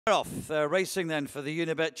Off. They're racing then for the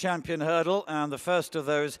Unibet Champion Hurdle, and the first of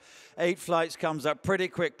those 8 flights comes up pretty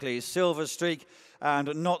quickly. Silver Streak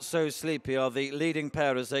and Not So Sleepy are the leading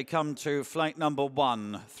pair as they come to flight number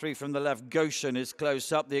 1. 3 from the left, Goshen is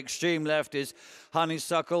close up. The extreme left is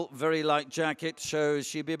Honeysuckle, very light jacket, shows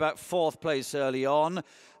she'll be about 4th place early on.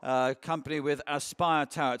 Company with Aspire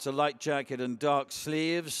Tower, it's a light jacket and dark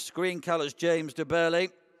sleeves. Green colours, James de Burley,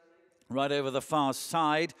 right over the far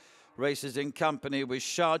side. Races in company with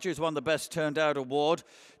Sharjah, who's won the Best Turned Out award.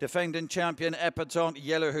 Defending champion Epatante,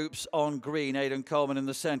 yellow hoops on green. Aidan Coleman in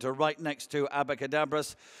the centre, right next to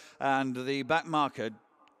Abacadabras. And the back marker,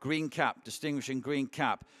 green cap, distinguishing green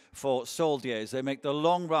cap for Soldier. They make the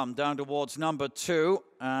long run down towards number 2.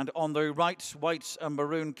 And on the right, white and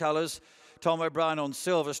maroon colours, Tom O'Brien on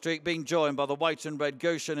Silver Streak, being joined by the white and red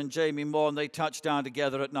Goshen and Jamie Moore, and they touch down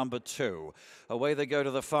together at number 2. Away they go to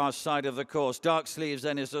the far side of the course. Dark sleeves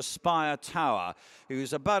then is Aspire Tower,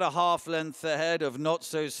 who's about a half length ahead of Not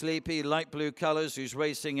So Sleepy, light blue colours, who's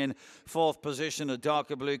racing in 4th position, a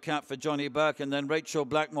darker blue cap for Johnny Burke, and then Rachael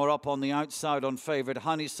Blackmore up on the outside on favourite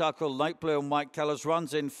Honeysuckle, light blue and white colours,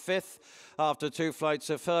 runs in 5th after 2 flights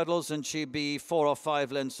of hurdles, and she'd be 4 or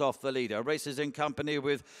 5 lengths off the leader. Races in company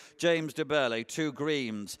with James de Burley, 2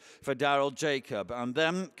 greens for Daryl Jacob. And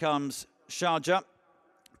then comes Sharjah,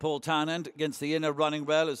 Paul Townend against the inner running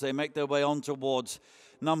rail as they make their way on towards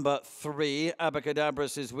number 3.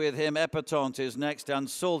 Abacadabras is with him. Epatante is next, and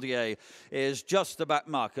Soldier is just the back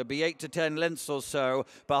marker. Be 8 to 10 lengths or so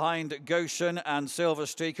behind Goshen and Silver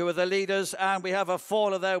Streak, who are the leaders. And we have a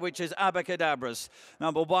faller there, which is Abacadabras.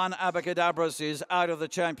 Number 1, Abacadabras is out of the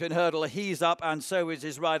Champion Hurdle. He's up, and so is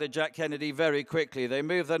his rider, Jack Kennedy, very quickly. They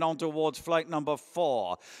move then on towards flight number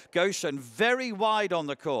 4. Goshen very wide on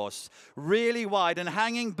the course, really wide, and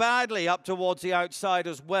hanging badly up towards the outside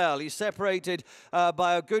as well. He's separated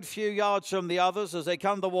by a good few yards from the others as they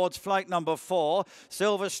come towards flight number 4.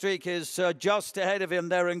 Silver Streak is just ahead of him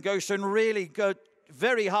there, and Goshen really good.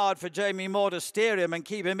 Very hard for Jamie Moore to steer him and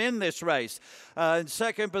keep him in this race. In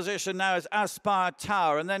second position now is Aspire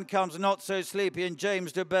Tower, and then comes Not So Sleepy and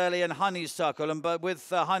James de Burley and Honeysuckle, and but with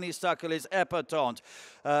Honeysuckle is Epatante.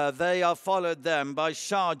 They are followed then by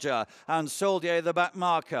Sharjah and Soldier, the back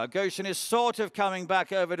marker. Goshen is sort of coming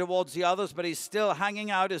back over towards the others, but he's still hanging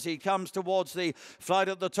out as he comes towards the flight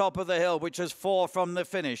at the top of the hill, which is 4 from the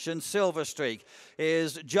finish. And Silver Streak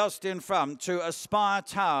is just in front to Aspire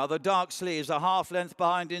Tower. The dark sleeves are half length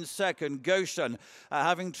behind in second. Goshen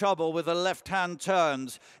having trouble with the left-hand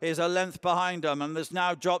turns, is a length behind them, and has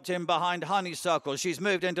now dropped in behind Honeysuckle. She's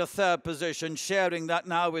moved into 3rd position, sharing that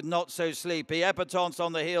now with Not So Sleepy. Epatante's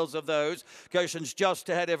on the heels of those. Goshen's just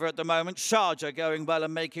ahead of her at the moment. Sharjah going well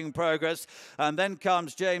and making progress. And then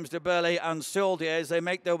comes James de Burley and Soldier as they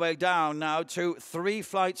make their way down now to 3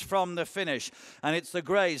 flights from the finish. And it's the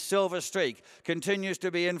Greys. Silver Streak continues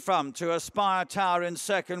to be in front to Aspire Tower in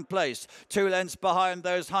 2nd place. 2 lengths behind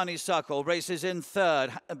those Honeysuckle. Races in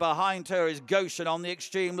 3rd. Behind her is Goshen on the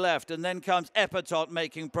extreme left. And then comes Epatante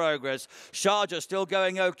making progress. Sharjah still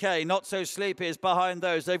going okay. Not So Sleepy is behind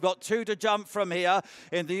those. They've got 2 to jump from here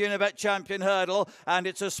in the Unibet Champion Hurdle, and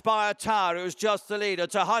it's Aspire Tower who's just the leader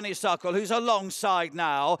to Honeysuckle, who's alongside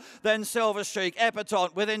now. Then Silver Streak,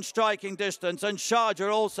 Epatante within striking distance, and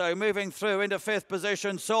Sharjah also moving through into 5th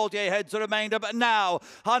position. Soldier heads the remainder, but now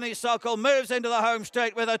Honeysuckle moves into the home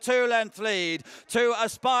straight with a 2-length lead to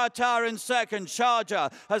Aspire Tower in 2nd.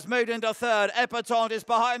 Sharjah has moved into 3rd. Epatante is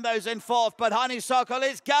behind those in 4th, but Honeysuckle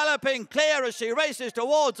is galloping clear as she races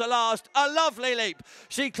towards the last. A lovely leap.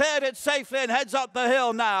 She cleared it safely and heads up the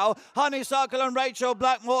hill now. Honeysuckle and Rachael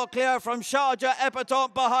Blackmore clear from Sharjah.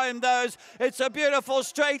 Epatante behind those. It's a beautiful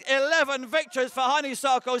straight. 11 victories for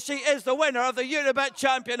Honeysuckle. She is the winner of the Unibet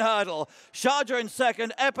Champion Hurdle. Sharjah in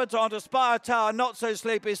 2nd. Epatante, Aspire Tower, Not So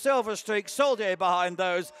Sleepy, Silver Streak, Soldier behind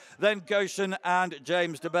those. Then Goshen and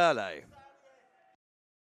James de Burley.